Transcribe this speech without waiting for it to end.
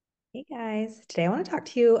Hey guys, today I want to talk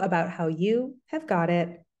to you about how you have got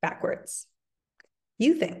it backwards.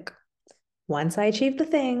 You think, once I achieve the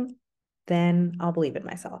thing, then I'll believe in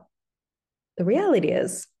myself. The reality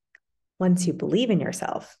is, once you believe in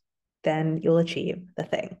yourself, then you'll achieve the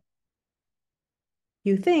thing.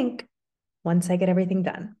 You think, once I get everything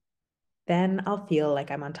done, then I'll feel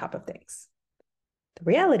like I'm on top of things. The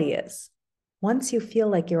reality is, once you feel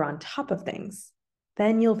like you're on top of things,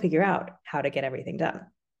 then you'll figure out how to get everything done.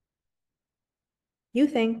 You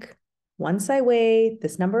think, once I weigh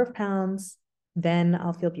this number of pounds, then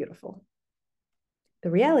I'll feel beautiful.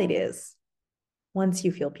 The reality is, once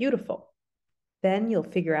you feel beautiful, then you'll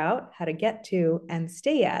figure out how to get to and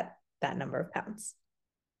stay at that number of pounds.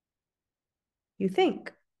 You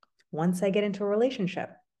think, once I get into a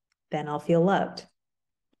relationship, then I'll feel loved.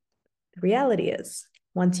 The reality is,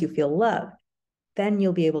 once you feel loved, then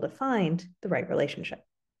you'll be able to find the right relationship.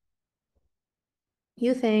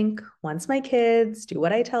 You think, once my kids do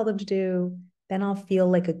what I tell them to do, then I'll feel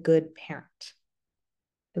like a good parent.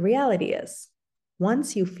 The reality is,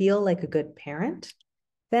 once you feel like a good parent,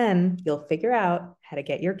 then you'll figure out how to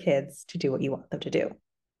get your kids to do what you want them to do.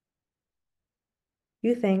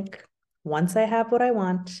 You think, once I have what I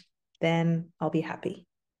want, then I'll be happy.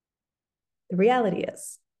 The reality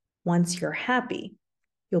is, once you're happy,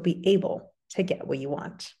 you'll be able to get what you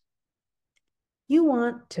want. You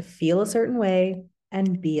want to feel a certain way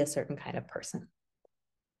and be a certain kind of person.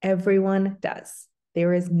 Everyone does.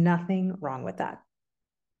 There is nothing wrong with that.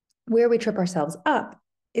 Where we trip ourselves up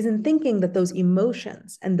is in thinking that those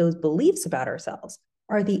emotions and those beliefs about ourselves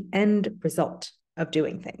are the end result of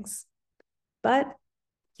doing things. But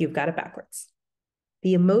you've got it backwards.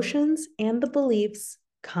 The emotions and the beliefs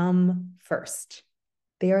come first.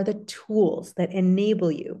 They are the tools that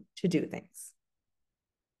enable you to do things.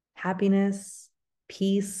 Happiness,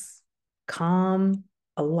 peace, calm,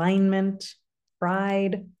 alignment,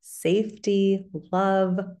 pride, safety,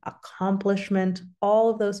 love, accomplishment, all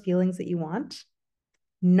of those feelings that you want,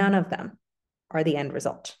 none of them are the end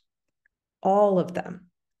result. All of them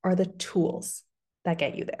are the tools that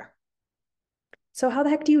get you there. So, how the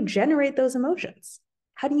heck do you generate those emotions?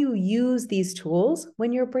 How do you use these tools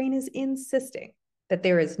when your brain is insisting that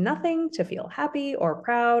there is nothing to feel happy or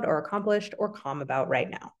proud or accomplished or calm about right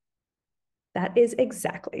now? That is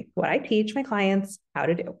exactly what I teach my clients how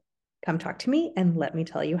to do. Come talk to me and let me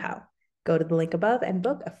tell you how. Go to the link above and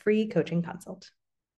book a free coaching consult.